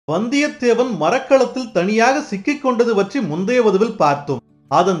வந்தியத்தேவன் மரக்களத்தில் தனியாக சிக்கிக் கொண்டது பற்றி முந்தைய வதுவில் பார்த்தோம்.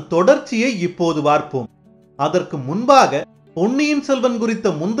 அதன் தொடர்ச்சியை இப்போது பார்ப்போம். அதற்கு முன்பாக பொன்னியின் செல்வன் குறித்த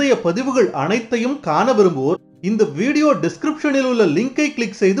முந்தைய பதிவுகள் அனைத்தையும் காண விரும்புவோர் இந்த வீடியோ டிஸ்கிரிப்ஷனில் உள்ள லிங்கை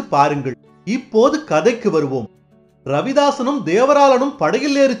கிளிக் செய்து பாருங்கள். இப்போது கதைக்கு வருவோம். ரவிதாசனும் தேவராளனும்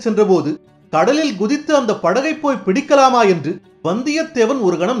படகில் ஏறி சென்றபோது கடலில் குதித்து அந்த படகை போய் பிடிக்கலாமா என்று வந்தியத்தேவன்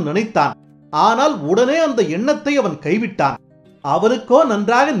ஒரு கணம் நினைத்தான். ஆனால் உடனே அந்த எண்ணத்தை அவன் கைவிட்டான். அவனுக்கோ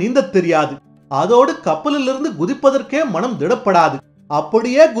நன்றாக நீந்தத் தெரியாது. அதோடு கப்பலிலிருந்து குதிப்பதற்கே மனம் திடப்படாது.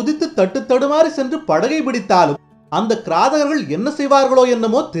 அப்படியே குதித்து தட்டு தடுமாறி சென்று படகை பிடித்தாலும் அந்த கிராதகர்கள் என்ன செய்வார்களோ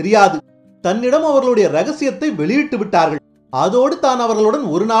என்னமோ தெரியாது. தன்னிடம் அவர்களுடைய ரகசியத்தை வெளியிட்டு விட்டார்கள். அதோடு தான் அவர்களுடன்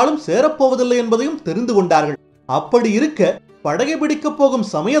ஒரு நாளும் சேரப்போவதில்லை என்பதையும் தெரிந்து கொண்டார்கள். அப்படி இருக்க படகை பிடிக்கப் போகும்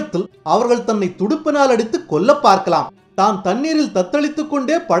சமயத்தில் அவர்கள் தன்னை துடுப்பினால் அடித்து கொல்ல பார்க்கலாம். தான் தண்ணீரில் தத்தளித்துக்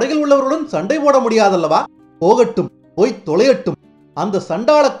கொண்டே படகில் உள்ளவர்களுடன் சண்டை போட முடியாதல்லவா? போகட்டும், போய் தொலையட்டும். அந்த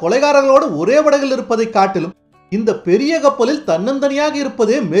சண்டாள கொலைகாரர்களோடு ஒரே படகில் இருப்பதை காட்டிலும் இந்த பெரிய கப்பலில் தன்னந்தனியாக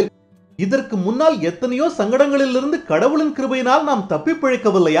இருப்பதே மேல். இதற்கு முன்னால் எத்தனையோ சங்கடங்களிலிருந்து கடவுளின் கிருபையினால் நாம் தப்பி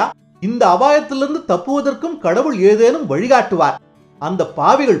பிழைக்கவில்லையா? இந்த அபாயத்திலிருந்து தப்புவதற்கும் கடவுள் ஏதேனும் வழிகாட்டுவார். அந்த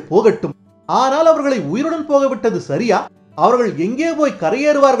பாவிகள் போகட்டும். ஆனால் அவர்களை உயிருடன் போகவிட்டது சரியா? அவர்கள் எங்கே போய்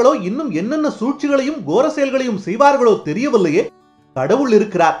கரையேறுவார்களோ, இன்னும் என்னென்ன சூழ்ச்சிகளையும் கோர செயல்களையும் செய்வார்களோ தெரியவில்லையே. கடவுள்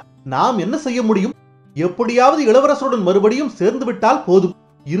இருக்கிறார். நாம் என்ன செய்ய முடியும்? எப்படியாவது இளவரசருடன் மறுபடியும் சேர்ந்து விட்டால் போதும்.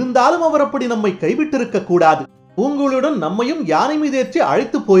 இருந்தாலும் அவர் அப்படி நம்மை கைவிட்டிருக்க கூடாது. பூங்குழலியுடன் நம்மையும் யானை மீது ஏற்றி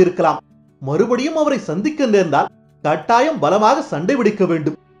அழைத்து போயிருக்கலாம். மறுபடியும் அவரை சந்திக்க நேர்ந்தால் கட்டாயம் பலமாக சண்டை பிடிக்க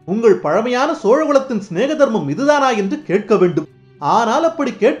வேண்டும். உங்கள் பழமையான சோழகுலத்தின் சிநேக தர்மம் இதுதானா என்று கேட்க வேண்டும். ஆனால்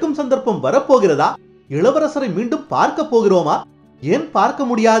அப்படி கேட்கும் சந்தர்ப்பம் வரப்போகிறதா? இளவரசரை மீண்டும் பார்க்க போகிறோமா? ஏன் பார்க்க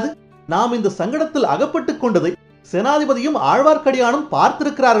முடியாது? நாம் இந்த சங்கடத்தில் அகப்பட்டுக் கொண்டதை சேனாதிபதியும் ஆழ்வார்க்கடியானும்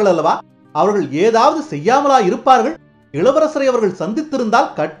பார்த்திருக்கிறார்கள் அல்லவா? அவர்கள் ஏதாவது செய்யாமலா இருப்பார்கள்? இளவரசரை அவர்கள்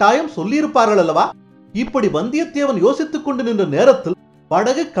சந்தித்திருந்தால் கட்டாயம் சொல்லியிருப்பார்கள் அல்லவா? இப்படி வந்தியத்தேவன் யோசித்துக் கொண்டு நின்ற நேரத்தில்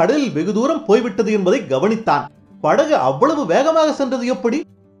படகு கடலில் வெகு தூரம் போய்விட்டது என்பதை கவனித்தான். படகு அவ்வளவு வேகமாக சென்றது எப்படி?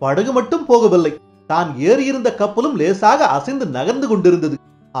 படகு மட்டும் போகவில்லை, தான் ஏறியிருந்த கப்பலும் லேசாக அசைந்து நகர்ந்து கொண்டிருந்தது.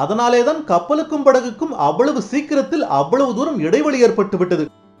 அதனாலேதான் கப்பலுக்கும் படகுக்கும் அவ்வளவு சீக்கிரத்தில் அவ்வளவு தூரம் இடைவெளி ஏற்பட்டு விட்டது.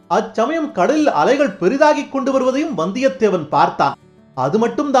 அச்சமயம் கடலில் அலைகள் பெரிதாகிக் கொண்டு வருவதையும் வந்தியத்தேவன் பார்த்தான். அது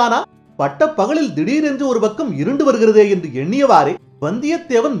மட்டும் தானா? பட்ட பகலில் திடீரென்று ஒரு பக்கம் இருண்டு வருகிறதே என்று எண்ணியவாறே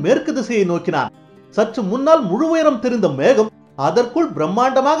வந்தியத்தேவன் மேற்கு திசையை நோக்கினான். சற்று முன்னால் முழு உயரம் தெரிந்த மேகம் அதற்குள்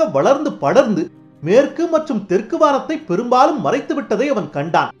பிரம்மாண்டமாக வளர்ந்து படர்ந்து மேற்கு மற்றும் தெற்கு வானத்தை பெரும்பாலும் மறைத்து விட்டதை அவன்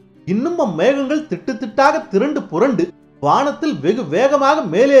கண்டான். இன்னும் அம்மேகங்கள் திட்டு திட்டாக திரண்டு புரண்டு வானத்தில் வெகு வேகமாக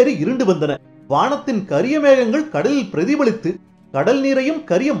மேலேறி இருண்டு வந்தன. வானத்தின் கரிய மேகங்கள் கடலில் பிரதிபலித்து கடல் நீரையும்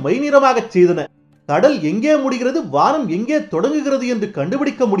கரிய மை நிறமாகச் செய்தன. கடல் எங்கே முடிகிறது, வானம் எங்கே தொடங்குகிறது என்று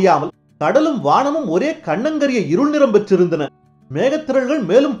கண்டுபிடிக்க முடியாமல் கடலும் வானமும் ஒரே கண்ணங்கரிய இருள் நிறம் பெற்றிருந்தன. மேகத்திரள்கள்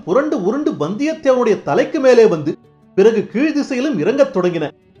மேலும் புரண்டு உருண்டு வந்தியத்தேவனுடைய தலைக்கு மேலே வந்து பிறகு கீழ் திசையிலும் இறங்கத் தொடங்கின.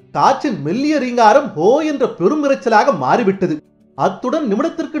 காற்றின் மெல்லிய ரீங்காரம் ஹோ என்ற பெரும் இரைச்சலாக மாறிவிட்டது. அத்துடன்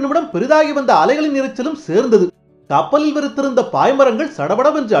நிமிடத்திற்கு நிமிடம் பெரிதாகி வந்த அலைகளின் இரைச்சலும் சேர்ந்தது. கப்பலில் விரித்திருந்த பாய்மரங்கள்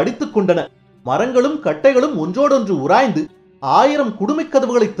சடபடவென்று அடித்துக் கொண்டன. மரங்களும் கட்டைகளும் ஒன்றோடொன்று உராய்ந்து 1000 குடுமி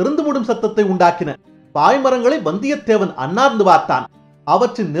கதவுகளை திறந்து மூடும் சத்தத்தை உண்டாக்கின. பாய்மரங்களை வந்தியத்தேவன் அன்னார்ந்து பார்த்தான்.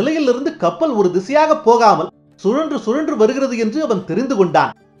 அவற்றின் நிலையிலிருந்து கப்பல் ஒரு திசையாக போகாமல் சுழன்று சுழன்று வருகிறது என்று அவன் தெரிந்து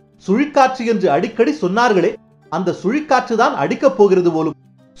கொண்டான். சுழிக்காற்று என்று அடிக்கடி சொன்னார்களே, அந்த சுழிக்காற்றுதான் அடிக்கப் போகிறது போலும்.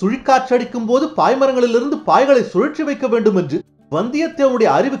 சுழிக்காற்று அடிக்கும் போது பாய்மரங்களிலிருந்து பாய்களை சுழற்சி வைக்க வேண்டும் என்று வந்தியத்தேவனுடைய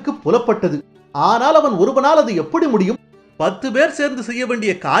அறிவுக்கு புலப்பட்டது. ஆனால் அவன் ஒருவனால் அது எப்படி முடியும்? 10 பேர் சேர்ந்து செய்ய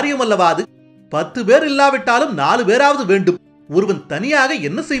வேண்டிய காரியம் அல்லவா அது? 10 பேர் இல்லாவிட்டாலும் 4 பேராவது வேண்டும். ஒருவன் தனியாக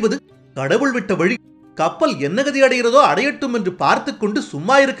என்ன செய்வது? கடவுள் விட்ட வழி. கப்பல் என்ன கதி அடைகிறதோ அடையட்டும் என்று பார்த்து கொண்டு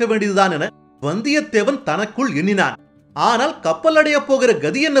சும்மா இருக்க வேண்டியதுதான் என வந்தியத்தேவன் தனக்குள் எண்ணினான். ஆனால் கப்பல் அடைய போகிற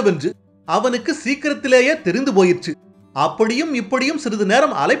கதி என்னவென்று அவனுக்கு சீக்கிரத்திலேயே தெரிந்து போயிற்று. அப்படியும் இப்படியும் சிறிது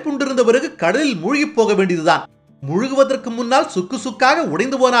நேரம் அலைப்புண்டிருந்த பிறகு கடலில் மூழ்கி போக வேண்டியதுதான். முழுகுவதற்கு முன்னால் சுக்கு சுக்காக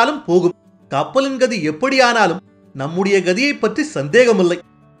உடைந்து போனாலும் போகும். கப்பலின் கதி எப்படியானாலும் நம்முடைய கதியை பற்றி சந்தேகமில்லை.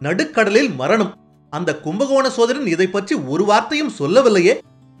 நடுக்கடலில் மரணம். அந்த கும்பகோண சோதரன் இதை பற்றி ஒரு வார்த்தையும் சொல்லவில்லையே.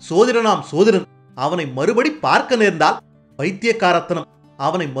 சோதிடனாம் சோதிடன். அவனை மறுபடி பார்க்க நேர்ந்தால் பைத்தியக்காரத்தனம்.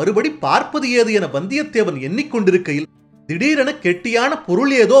 அவனை மறுபடி பார்ப்பது ஏது என வந்தியத்தேவன் எண்ணிக்கொண்டிருக்கையில் திடீரென கெட்டியான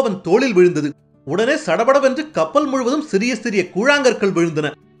பொருள் ஏதோ அவன் தோளில் விழுந்தது. உடனே சடபடவென்று கப்பல் முழுவதும் சிறிய சிறிய கூழாங்கற்கள் விழுந்தன.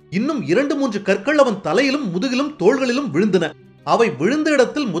 இன்னும் 2-3 கற்கள் அவன் தலையிலும் முதுகிலும் தோள்களிலும் விழுந்தன. அவை விழுந்த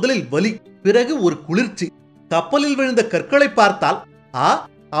இடத்தில் முதலில் வலி, பிறகு ஒரு குளிர்ச்சி. கப்பலில் விழுந்த கற்களை பார்த்தால்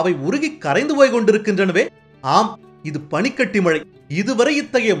அவை உருகி கரைந்து போய் கொண்டிருக்கின்றனவே. ஆம், இது பனிக்கட்டி மழை. இதுவரை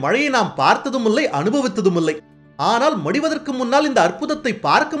இத்தகைய மழையை நாம் பார்த்ததும் இல்லை, அனுபவித்ததும் இல்லை. ஆனால் மடிவதற்கு முன்னால் இந்த அற்புதத்தை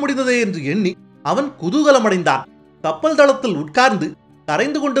பார்க்க முடிந்ததே என்று எண்ணி அவன் குதூகலமடைந்தான். கப்பல் தளத்தில் உட்கார்ந்து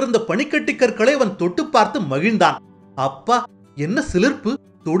கரைந்து கொண்டிருந்த பனிக்கட்டி கற்களை அவன் தொட்டு பார்த்து மகிழ்ந்தான். அப்பா, என்ன சிலிர்ப்பு!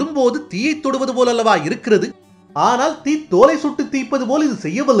 தொடும்போது தீயை தொடுவது போலல்லவா இருக்கிறது. ஆனால் தீ தோலை சுட்டு தீப்பது போல் இது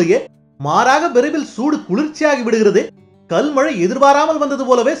செய்யவில்லையே. மாறாக விரைவில் சூடு குளிர்ச்சியாகி விடுகிறதே. கல்மழை எதிர்பாராமல் வந்தது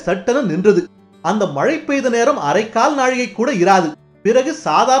போலவே சட்டென நின்றது. அந்த மழை பெய்த நேரம் அரைக்கால் நாழிகை கூட இராது. பிறகு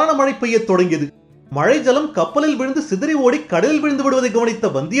சாதாரண மழை பெய்ய தொடங்கியது. மழை ஜலம் கப்பலில் விழுந்து சிதறி ஓடி கடலில் விழுந்து விடுவதை கவனித்த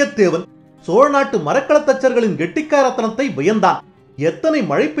வந்தியத்தேவன் சோழ நாட்டு மரக்களத் தச்சர்களின் கெட்டிக்காரத்தனத்தை வியந்தான். எத்தனை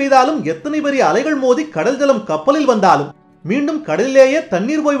மழை பெய்தாலும், எத்தனை பெரிய அலைகள் மோதி கடல் ஜலம் கப்பலில் வந்தாலும் மீண்டும் கடலிலேயே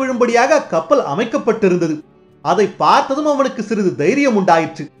தண்ணீர் போய் விழும்படியாக அக்கப்பல் அமைக்கப்பட்டிருந்தது. அதை பார்த்ததும் அவனுக்கு சிறிது தைரியம்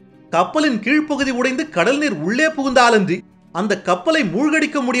உண்டாயிற்று. கப்பலின் கீழ்ப்பகுதி உடைந்து கடல் நீர் உள்ளே புகுந்தாலன்றி அந்த கப்பலை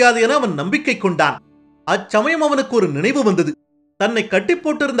மூழ்கடிக்க முடியாது என அவன் நம்பிக்கை கொண்டான். அச்சமயம் அவனுக்கு ஒரு நினைவு வந்தது. தன்னை கட்டி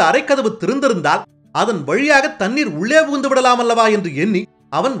போட்டிருந்த அரைக்கதவு திறந்திருந்தால் அதன் வழியாக தண்ணீர் உள்ளே புகுந்து விடலாம் அல்லவா என்று எண்ணி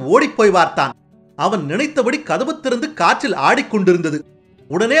அவன் ஓடிப்போய் பார்த்தான். அவன் நினைத்தபடி கதவு திறந்து காற்றில் ஆடிக்கொண்டிருந்தது.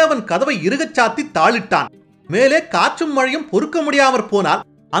 உடனே அவன் கதவை இறுகச் சாத்தி தாளிட்டான். மேலே காற்றும் மழையும் பொறுக்க முடியாமற் போனால்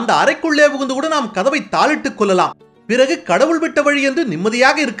அந்த அறைக்குள்ளே புகுந்து கூட நாம் கதவை தாளிட்டுக் கொள்ளலாம். பிறகு கடவுள் விட்ட வழி என்று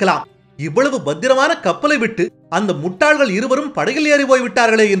நிம்மதியாக இருக்கலாம். இவ்வளவு பத்திரமான கப்பலை விட்டு அந்த முட்டாள்கள் இருவரும் படகில் ஏறி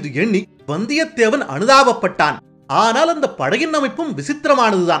போய்விட்டார்களே என்று எண்ணி வந்தியத்தேவன் அனுதாபப்பட்டான். ஆனால் அந்த படகின் அமைப்பும்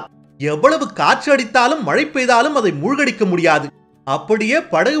விசித்திரமானதுதான். எவ்வளவு காற்று அடித்தாலும் மழை பெய்தாலும் அதை மூழ்கடிக்க முடியாது. அப்படியே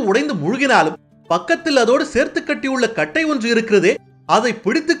படகு உடைந்து மூழ்கினாலும் பக்கத்தில் அதோடு சேர்த்து கட்டியுள்ள கட்டை ஒன்று இருக்கிறதே, அதை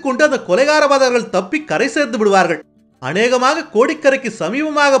பிடித்துக் கொண்டு அந்த கொலைகாரவாதர்கள் தப்பி கரை சேர்ந்து விடுவார்கள். அநேகமாக கோடிக்கரைக்கு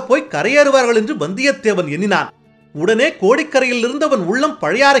சமீபமாக போய் கரையேறுவார்கள் என்று வந்தியத்தேவன் எண்ணினான். உடனே கோடிக்கரையில் இருந்து அவன் உள்ளம்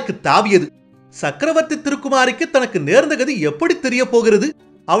பழையாறைக்கு தாவியது. சக்கரவர்த்தி திருக்குமாரிக்கு தனக்கு நேர்ந்த கதி எப்படி தெரிய போகிறது?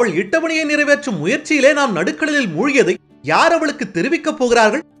 அவள் இட்டபணியை நிறைவேற்றும் முயற்சியிலே நாம் நடுக்கடலில் மூழ்கியதை யார் அவளுக்கு தெரிவிக்கப்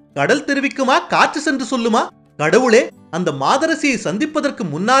போகிறார்கள்? கடல் தெரிவிக்குமா? காற்று சென்று சொல்லுமா? கடவுளே, அந்த மாதரசியை சந்திப்பதற்கு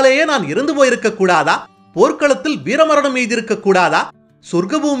முன்னாலேயே நான் இறந்து போயிருக்க கூடாதா? போர்க்களத்தில் வீரமரணம் எய்திருக்க கூடாதா?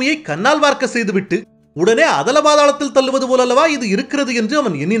 சொர்க்க பூமியை கண்ணால் பார்க்க செய்துவிட்டு உடனே அதல பாதாளத்தில் தள்ளுவது போலல்லவா இது இருக்கிறது என்று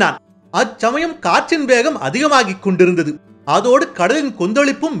அவன் எண்ணினான். அச்சமயம் காற்றின் வேகம் அதிகமாகிக் கொண்டிருந்தது. அதோடு கடலின்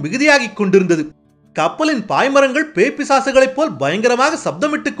கொந்தளிப்பும் மிகுதியாகிக் கொண்டிருந்தது. கப்பலின் பாய்மரங்கள் பேய்பிசாசுகளைப் போல் பயங்கரமாக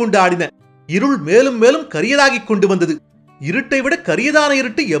சப்தமிட்டுக் கொண்டு ஆடின. இருள் மேலும் மேலும் கரியதாகிக் கொண்டு வந்தது. இருட்டை விட கரியதான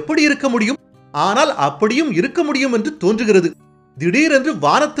இருட்டு எப்படி இருக்க முடியும்? ஆனால் அப்படியும் இருக்க முடியும் என்று தோன்றுகிறது. திடீரென்று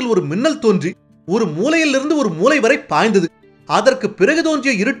வானத்தில் ஒரு மின்னல் தோன்றி ஒரு மூலையிலிருந்து ஒரு மூலை வரை பாய்ந்தது. அதற்கு பிறகு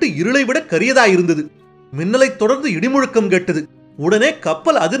தோன்றிய இருட்டு இருளை விட கரியதாயிருந்தது. மின்னலை தொடர்ந்து இடிமுழக்கம் கேட்டது. உடனே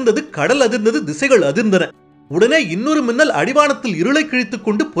கப்பல் அதிர்ந்தது, கடல் அதிர்ந்தது, திசைகள் அதிர்ந்தன. உடனே இன்னொரு மின்னல் அடிவானத்தில் இருளை கிழித்துக்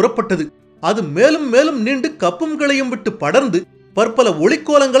கொண்டு புறப்பட்டது. அது மேலும் மேலும் நீண்டு கப்பும் களையும் விட்டு படர்ந்து பற்பல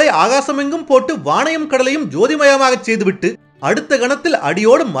ஒளிக்கோலங்களை ஆகாசமெங்கும் போட்டு வானையும் கடலையும் ஜோதிமயமாக செய்துவிட்டு அடுத்த கணத்தில்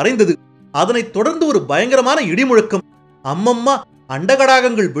அடியோடு மறைந்தது. அதனைத் தொடர்ந்து ஒரு பயங்கரமான இடிமுழக்கம். அம்மம்மா,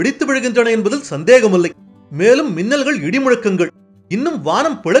 அண்டகடாகங்கள் வெடித்து விழுகின்றன என்பதில் சந்தேகமில்லை. மேலும் மின்னல்கள், இடிமுழக்கங்கள். இன்னும்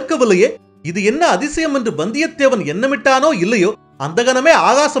வானம் பிளக்கவில்லையே. இது என்ன அதிசயம் என்று வந்தியத்தேவன் எண்ணமிட்டானோ இல்லையோ, அந்த கணமே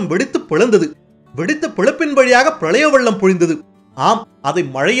ஆகாசம் வெடித்து பிளந்தது. வெடித்த பிளப்பின் வழியாக பிரளய வெள்ளம் பொழிந்தது. ஆம், அதை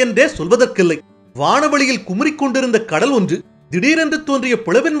மழை என்றே சொல்வதற்கில்லை. வானவெளியில் குமுறிக்கொண்டிருந்த கடல் ஒன்று திடீரென்று தோன்றிய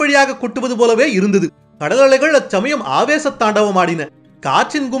பிளவின் வழியாக கொட்டுவது போலவே இருந்தது. கடல் அலைகள் அச்சமயம் ஆவேச தாண்டவமாடின.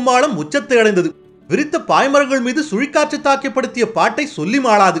 காற்றின் கும்மாளம் உச்சத்தை அடைந்தது. விரித்த பாய்மரங்கள் மீது சுழிக்காற்று தாக்கிப்படுத்திய பாட்டை சொல்லி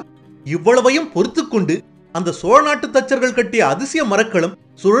மாளாது. இவ்வளவையும் பொறுத்து கொண்டு அந்த சோழ நாட்டு தச்சர்கள் கட்டிய அதிசய மரக்களம்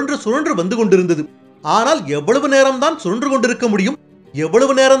சுழன்று சுழன்று வந்து கொண்டிருந்தது. ஆனால் எவ்வளவு நேரம்தான் சுழன்று கொண்டிருக்க முடியும்?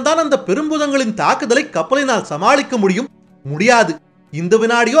 எவ்வளவு நேரம்தான் அந்த பெரும்புதங்களின் தாக்குதலை கப்பலினால் சமாளிக்க முடியும்? முடியாது. இந்த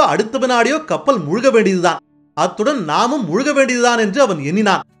வினாடியோ அடுத்த வினாடியோ கப்பல் முழுக வேண்டியதுதான். அத்துடன் நாமும் முழுக வேண்டியதுதான் என்று அவன்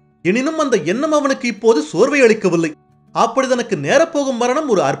எண்ணினான். எனினும் அந்த எண்ணம் அவனுக்கு இப்போது சோர்வை அளிக்கவில்லை. அப்படி தனக்கு நேரப்போகும் மரணம்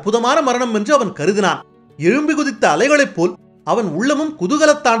ஒரு அற்புதமான மரணம் என்று அவன் கருதினான். எழும்பி குதித்த அலைகளைப் போல் அவன் உள்ளமும்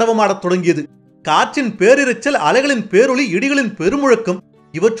குதூகல தாண்டவமாடத் தொடங்கியது. காற்றின் பேரிரைச்சல், அலைகளின் பேரொளி, இடிகளின் பெருமுழக்கம்,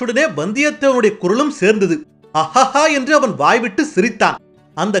 இவற்றுடனே வந்தியத்தேவனுடைய குரலும் சேர்ந்தது. அஹஹா என்று அவன் வாய்விட்டு சிரித்தான்.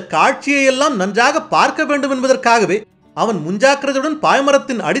 அந்த காட்சியையெல்லாம் நன்றாக பார்க்க வேண்டும் என்பதற்காகவே அவன் முன்ஜாக்கிரதையுடன்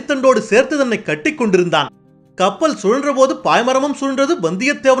பாய்மரத்தின் அடித்தண்டோடு சேர்த்து தன்னை கட்டி கொண்டிருந்தான். கப்பல் சுழன்ற போது பாய்மரமும் சுழன்றது,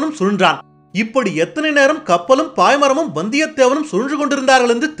 வந்தியத்தேவனும் சுழன்றான். இப்படி எத்தனை நேரம் கப்பலும் பாய்மரமும் வந்தியத்தேவனும் சுழன்று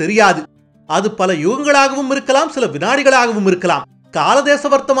கொண்டிருந்தார்கள் என்று தெரியாது. அது பல யுகங்களாகவும் இருக்கலாம், சில வினாடிகளாகவும் இருக்கலாம். காலதேச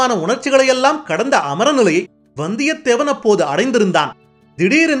வர்த்தமான உணர்ச்சிகளை எல்லாம் கடந்த அமர நிலையை வந்தியத்தேவன் அப்போது அடைந்திருந்தான்.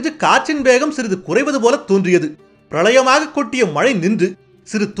 திடீரென்று காற்றின் வேகம் சிறிது குறைவது போல தோன்றியது. பிரளயமாக கொட்டிய மழை நின்று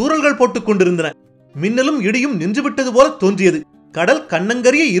சிறு தூறல்கள் போட்டுக் கொண்டிருந்தன. மின்னலும் இடியும் நின்றுவிட்டது போல தோன்றியது. கடல்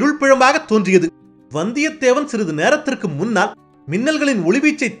கண்ணங்கரிய இருள் பிழம்பாக தோன்றியது. வந்தியத்தேவன் சிறிது நேரத்திற்கு முன்னால் மின்னல்களின்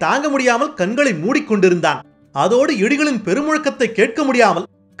ஒளிவீச்சை தாங்க முடியாமல் கண்களை மூடிக்கொண்டிருந்தான். அதோடு இடிகளின் பெருமுழக்கத்தை கேட்க முடியாமல்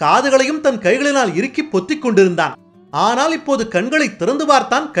காதுகளையும் தன் கைகளினால் இறுக்கி பொத்திக் கொண்டிருந்தான். ஆனால் இப்போது கண்களை திறந்து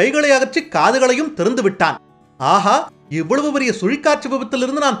பார்த்தான். கைகளை அகற்றி காதுகளையும் திறந்து விட்டான். ஆஹா, இவ்வளவு பெரிய சுழிக்காற்று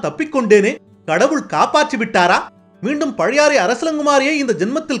விபத்திலிருந்து நான் தப்பிக்கொண்டேனே, கடவுள் காப்பாற்றி விட்டாரா? மீண்டும் பழையாறை அரசலங்குமாரியை இந்த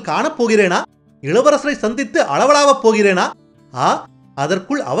ஜென்மத்தில் காணப்போகிறேனா? இளவரசரை சந்தித்து அளவலாவப் போகிறேனா?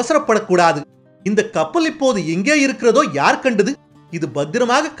 அதற்குள் அவசரப்படக்கூடாது. இந்த கப்பல் இப்போது எங்கே இருக்கிறதோ யார் கண்டது? இது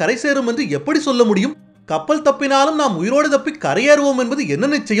பத்திரமாக கரை சேரும் என்று எப்படி சொல்ல முடியும்? கப்பல் தப்பினாலும் நாம் உயிரோடு தப்பி கரையேறுவோம் என்பது என்ன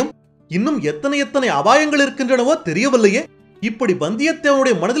நிச்சயம்? இன்னும் எத்தனை எத்தனை அபாயங்கள் இருக்கின்றனவோ தெரியவில்லையே. இப்படி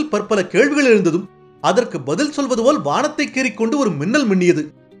வந்தியத்தேவனுடைய மனதில் பற்பல கேள்விகள் எழுந்ததும் அதற்கு பதில் சொல்வது போல் வானத்தை கீறிக்கொண்டு ஒரு மின்னல் மின்னியது.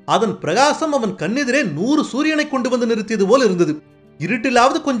 அதன் பிரகாசம் அவன் கண்ணெதிரே 100 சூரியனை கொண்டு வந்து நிறுத்தியது போல் இருந்தது.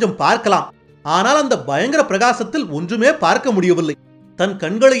 இருட்டிலாவது கொஞ்சம் பார்க்கலாம், ஆனால் அந்த பயங்கர பிரகாசத்தில் ஒன்றுமே பார்க்க முடியவில்லை. தன்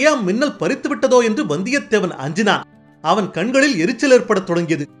கண்களையே அம்மின்னல் பறித்து விட்டதோ என்று வந்தியத்தேவன் அஞ்சினான். அவன் கண்களில் எரிச்சல் ஏற்படத்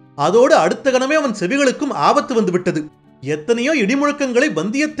தொடங்கியது. அதோடு அடுத்த கணமே அவன் செவிகளுக்கும் ஆபத்து வந்துவிட்டது. எத்தனையோ இடிமுழக்கங்களை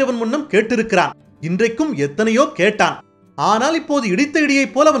வந்தியத்தேவன் முன்னம் கேட்டிருக்கிறான். இன்றைக்கும் எத்தனையோ கேட்டான். ஆனால் இப்போது இடித்த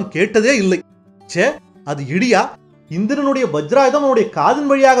இடியைப் போல் அவன் கேட்டதே இல்லை. சே, அது இடியா? இந்திரனுடைய வஜ்ராயுதம் அவனுடைய காதின்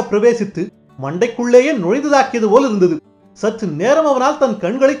வழியாக பிரவேசித்து மண்டைக்குள்ளேயே நுழைந்ததாக்கியது போல் இருந்தது. சற்று நேரம் அவனால் தன்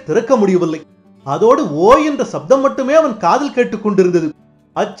கண்களை திறக்க முடியவில்லை. அதோடு ஓய் என்ற சப்தம் மட்டுமே அவன் காதில் கேட்டுக் கொண்டிருந்தது.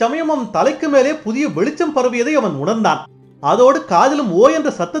 அச்சமயம் அவன் தலைக்கு மேலே புதிய வெளிச்சம் பரவியதை அவன் உணர்ந்தான். அதோடு காதிலும் ஓ என்ற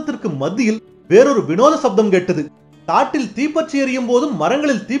சத்தத்திற்கு மத்தியில் வேறொரு வினோத சப்தம் கேட்டது. காட்டில் தீப்பற்றி எறியும் போதும்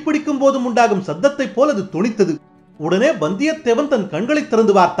மரங்களில் தீப்பிடிக்கும் போதும் உண்டாகும் சத்தத்தை போல் அது துணித்தது. உடனே வந்தியத்தேவன் தன் கண்களை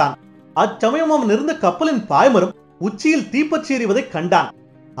திறந்து பார்த்தான். அச்சமயம் அவன் இருந்த கப்பலின் பாய்மரம் உச்சியில் தீப்பற்றி எறிவதை கண்டான்.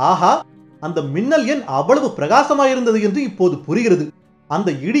 ஆஹா, அந்த மின்னல் ஏன் அவ்வளவு பிரகாசமாயிருந்தது என்று இப்போது புரிகிறது. அந்த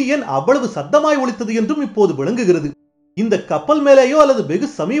இடி ஏன் அவ்வளவு சத்தமாய் ஒலித்தது என்றும் இப்போது விளங்குகிறது. இந்த கப்பல் மேலேயோ அல்லது வெகு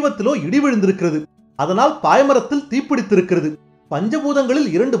சமீபத்திலோ இடி விழுந்திருக்கிறது. அதனால் பாய்மரத்தில் தீப்பிடித்திருக்கிறது. பஞ்சபூதங்களில்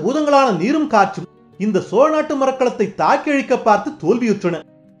 2 பூதங்களான நீரும் காற்றும் இந்த சோழ நாட்டு மரக்கலத்தை தாக்கி அழிக்க பார்த்து தோல்வியுற்றன.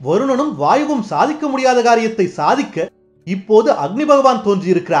 வருணனும் வாயுவும் சாதிக்க முடியாத காரியத்தை சாதிக்க இப்போது அக்னி பகவான்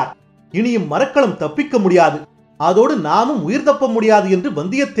தோன்றியிருக்கிறார். இனியும் மரக்கலம் தப்பிக்க முடியாது, அதோடு நாமும் உயிர் தப்ப முடியாது என்று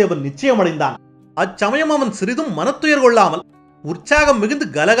வந்தியத்தேவன் நிச்சயமடைந்தான். அச்சமயம் அவன் சிறிதும் மனத்துயர் கொள்ளாமல் உற்சாகம் மிகுந்து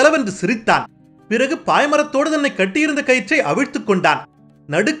கலகலவென்று சிரித்தான். பிறகு பாய்மரத்தோடு தன்னை கட்டியிருந்த கயிற்றை அவிழ்த்துக் கொண்டான்.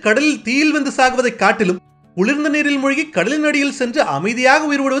 நடுக்கடலில் தீயில் வெந்து சாகுவதை காட்டிலும் குளிர்ந்த நீரில் மூழ்கி கடலின் அடியில் சென்று அமைதியாக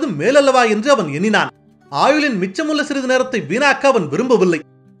உயிர் விடுவது மேலல்லவா என்று அவன் எண்ணினான். ஆயுளின் மிச்சமுள்ள சிறிது நேரத்தை வீணாக்க அவன் விரும்பவில்லை.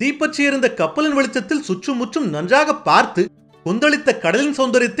 தீப்பற்றி எறிந்த கப்பலின் வெளிச்சத்தில் சுற்றும் முற்றும் நன்றாக பார்த்து கொந்தளித்த கடலின்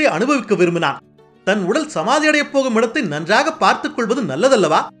சௌந்தரியத்தை அனுபவிக்க விரும்பினான். தன் உடல் சமாதி அடையப் போகும் இடத்தை நன்றாக பார்த்துக் கொள்வது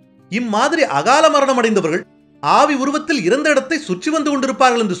நல்லதல்லவா? இம்மாதிரி அகால மரணம் அடைந்தவர்கள் ஆவி உருவத்தில் இறந்த இடத்தை சுற்றி வந்து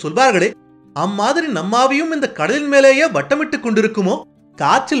கொண்டிருப்பார்கள் என்று சொல்வார்களே, அம்மாதிரி நம்மாவியும் இந்த கடலின் மேலேயே வட்டமிட்டுக் கொண்டிருக்குமோ?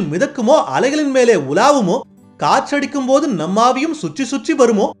 காற்றில் மிதக்குமோ? அலைகளின் மேலே உலாவுமோ? காற்றடிக்கும் போது நம்மாவியும் சுற்றி சுற்றி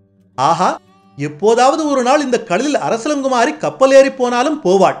வருமோ? ஆஹா, எப்போதாவது ஒரு நாள் இந்த கடலில் அரசலங்குமாரி கப்பல் ஏறி போனாலும்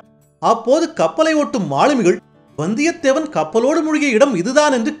போவாள். அப்போது கப்பலை ஓட்டும் மாலுமிகள் வந்தியத்தேவன் கப்பலோடு மூழ்கிய இடம்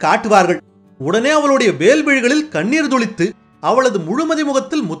இதுதான் என்று காட்டுவார்கள். உடனே அவளுடைய வேல்விழிகளில் கண்ணீர் துளித்து அவளது முழுமதி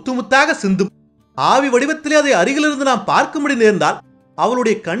முகத்தில் முத்து முத்தாக சிந்தும். ஆவி வடிவத்திலே அதை அருகிலிருந்து நாம் பார்க்கும்படி நேர்ந்தால்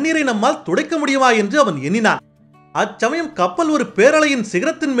அவளுடைய கண்ணீரை நம்மால் துடைக்க முடியுமா என்று அவன் எண்ணினான். அச்சமயம் கப்பல் ஒரு பேரலையின்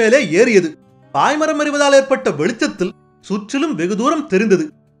சிகரத்தின் மேலே ஏறியது. பாய்மரம் எறிவதால் ஏற்பட்ட வெளிச்சத்தில் சுற்றிலும் வெகு தூரம் தெரிந்தது.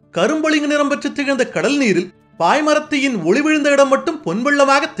 கரும்பொழிங்கு நிறம் பெற்று திகழ்ந்த கடல் நீரில் பாய்மரத்தையின் ஒளி விழுந்த இடம் மட்டும்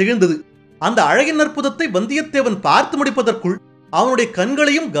பொன்வெள்ளமாக திகழ்ந்தது. அந்த அழகின் அற்புதத்தை வந்தியத்தேவன் பார்த்து முடிப்பதற்குள் அவனுடைய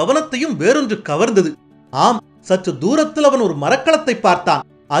கண்களையும் கவனத்தையும் வேறொன்று கவர்ந்தது. ஆம், சற்று தூரத்தில் அவன் ஒரு மரக்கலத்தை பார்த்தான்.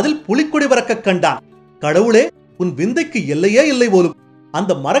 அதில் புலிக்கொடி பறக்க கண்டான். கடவுளே, உன் விந்தைக்கு எல்லையே இல்லை போலும்.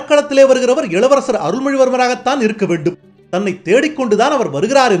 அந்த மரக்களத்திலே வருகிறவர் இளவரசர் அருள்மொழிவர்மராகத்தான் இருக்க வேண்டும். தன்னை தேடிக்கொண்டுதான் அவர்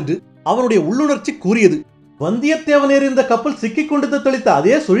வருகிறார் என்று அவனுடைய உள்ளுணர்ச்சி கூறியது. வந்தியத்தேவன் ஏறிந்த கப்பல் சிக்கிக் கொண்டு தெளித்த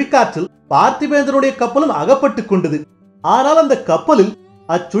அதே சுழிக்காற்றில் பார்த்திபேந்திரனுடைய கப்பலும் அகப்பட்டுக் கொண்டது. ஆனால் அந்த கப்பலில்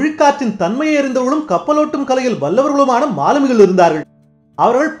அச்சுழிக்காற்றின் தன்மையை அறிந்தவர்களும் கப்பலோட்டும் கலையில் வல்லவர்களுமான மாலுமிகள் இருந்தார்கள்.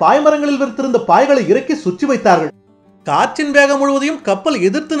 அவர்கள் பாய்மரங்களில் விரித்திருந்த பாய்களை இறக்கி சுற்றி வைத்தார்கள். காற்றின் வேகம் முழுவதையும் கப்பல்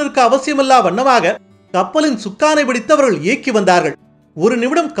எதிர்த்து நிற்க அவசியமில்லா வண்ணமாக கப்பலின் சுக்கானை பிடித்து அவர்கள் இயக்கி வந்தார்கள். ஒரு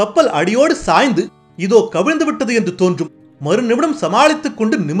நிமிடம் கப்பல் அடியோடு சாய்ந்து இதோ கவிழ்ந்து விட்டது என்று தோன்றும். மறு நிமிடம் சமாளித்துக்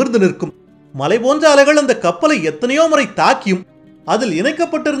கொண்டு நிமிர்ந்து நிற்கும். மலை போன்ற அலைகள் அந்த கப்பலை எத்தனையோ முறை தாக்கியும் அதில்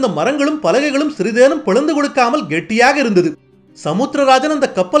இணைக்கப்பட்டிருந்த மரங்களும் பலகைகளும் சிறிதேனும் பிளந்து கொடுக்காமல் கெட்டியாக இருந்தது. சமுத்திரராஜன் அந்த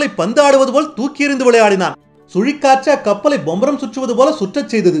கப்பலை பந்து ஆடுவது போல் தூக்கி எறிந்து விளையாடினான். சுழிக்காற்று அக்கப்பலை பொம்பரம் சுற்றுவது போல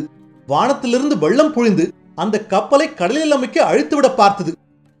சுற்றச் செய்தது. வானத்திலிருந்து வெள்ளம் பொழிந்து அந்த கப்பலை கடலில் அமைக்க அழித்துவிட பார்த்தது.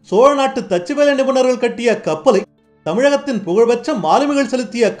 சோழ நாட்டு தச்சுவேலை நிபுணர்கள் கட்டிய கப்பலை, தமிழகத்தின் புகழ்பெற்ற மாலுமிகள்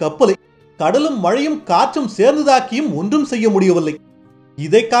செலுத்திய கப்பலை கடலும் மழையும் காற்றும் சேர்ந்துதாக்கியும் ஒன்றும் செய்ய முடியவில்லை.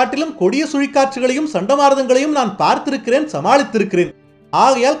 இதை காட்டிலும் கொடிய சுழிக்காற்றுகளையும் சண்டமாரதங்களையும் நான் பார்த்திருக்கிறேன், சமாளித்திருக்கிறேன்.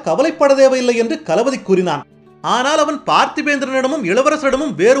 ஆகையால் கவலைப்பட தேவையில்லை என்று களபதி கூறினான். ஆனால் அவன் பார்த்திபேந்திரனிடமும்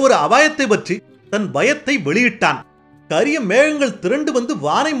இளவரசரிடமும் வேறு ஒரு அபாயத்தை பற்றி தன் பயத்தை வெளியிட்டான். கரிய மேகங்கள் திரண்டு வந்து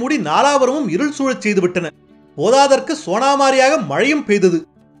வானை மூடி நாலாவரமும் இருள் சூழச் செய்துவிட்டன. போதாதற்கு சோனாமாரியாக மழையும் பெய்தது.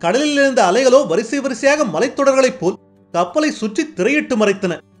 கடலில் இருந்த அலைகளோ வரிசை வரிசையாக மலைத்தொடர்களைப் போல் கப்பலை சுற்றி திரையிட்டு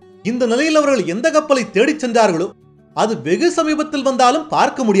மறைத்தன. இந்த நிலையில் அவர்கள் எந்த கப்பலை தேடிச் சென்றார்களோ அது வெகு சமீபத்தில் வந்தாலும்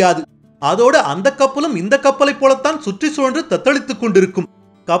பார்க்க முடியாது. அதோடு அந்த கப்பலும் இந்த கப்பலை போலத்தான் சுற்றி சுழன்று தத்தளித்துக் கொண்டிருக்கும்.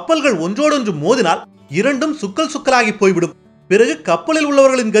 கப்பல்கள் ஒன்றோடொன்று மோதினால் இரண்டும் சுக்கல் சுக்கலாகி போய்விடும். பிறகு கப்பலில்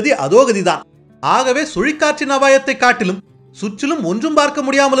உள்ளவர்களின் கதி அதோ கதிதான். ஆகவே சுழிக்காற்றின் அபாயத்தை காட்டிலும் சுற்றிலும் ஒன்றும் பார்க்க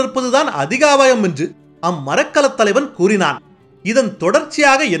முடியாமல் இருப்பதுதான் அதிக அபாயம் என்று அம்மரக்கலத் தலைவன் கூறினான். இதன்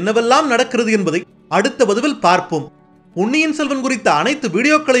தொடர்ச்சியாக என்னவெல்லாம் நடக்கிறது என்பதை அடுத்த பதிவில் பார்ப்போம். பொன்னியின் செல்வன் குறித்த அனைத்து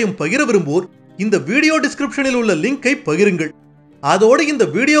வீடியோக்களையும் பகிர விரும்புவோர் இந்த வீடியோ டிஸ்கிரிப்ஷனில் உள்ள லிங்கை பகிருங்கள். அதோடு இந்த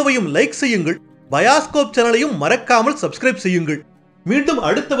வீடியோவையும் லைக் செய்யுங்கள். பயாஸ்கோப் சேனலையும் மறக்காமல் சப்ஸ்கிரைப் செய்யுங்கள். மீண்டும்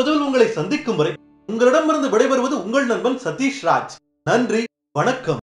அடுத்த பதிவில் உங்களை சந்திக்கும் வரை உங்களிடமிருந்து விடைபெறுவது உங்கள் நண்பன் சதீஷ் ராஜ். நன்றி, வணக்கம்.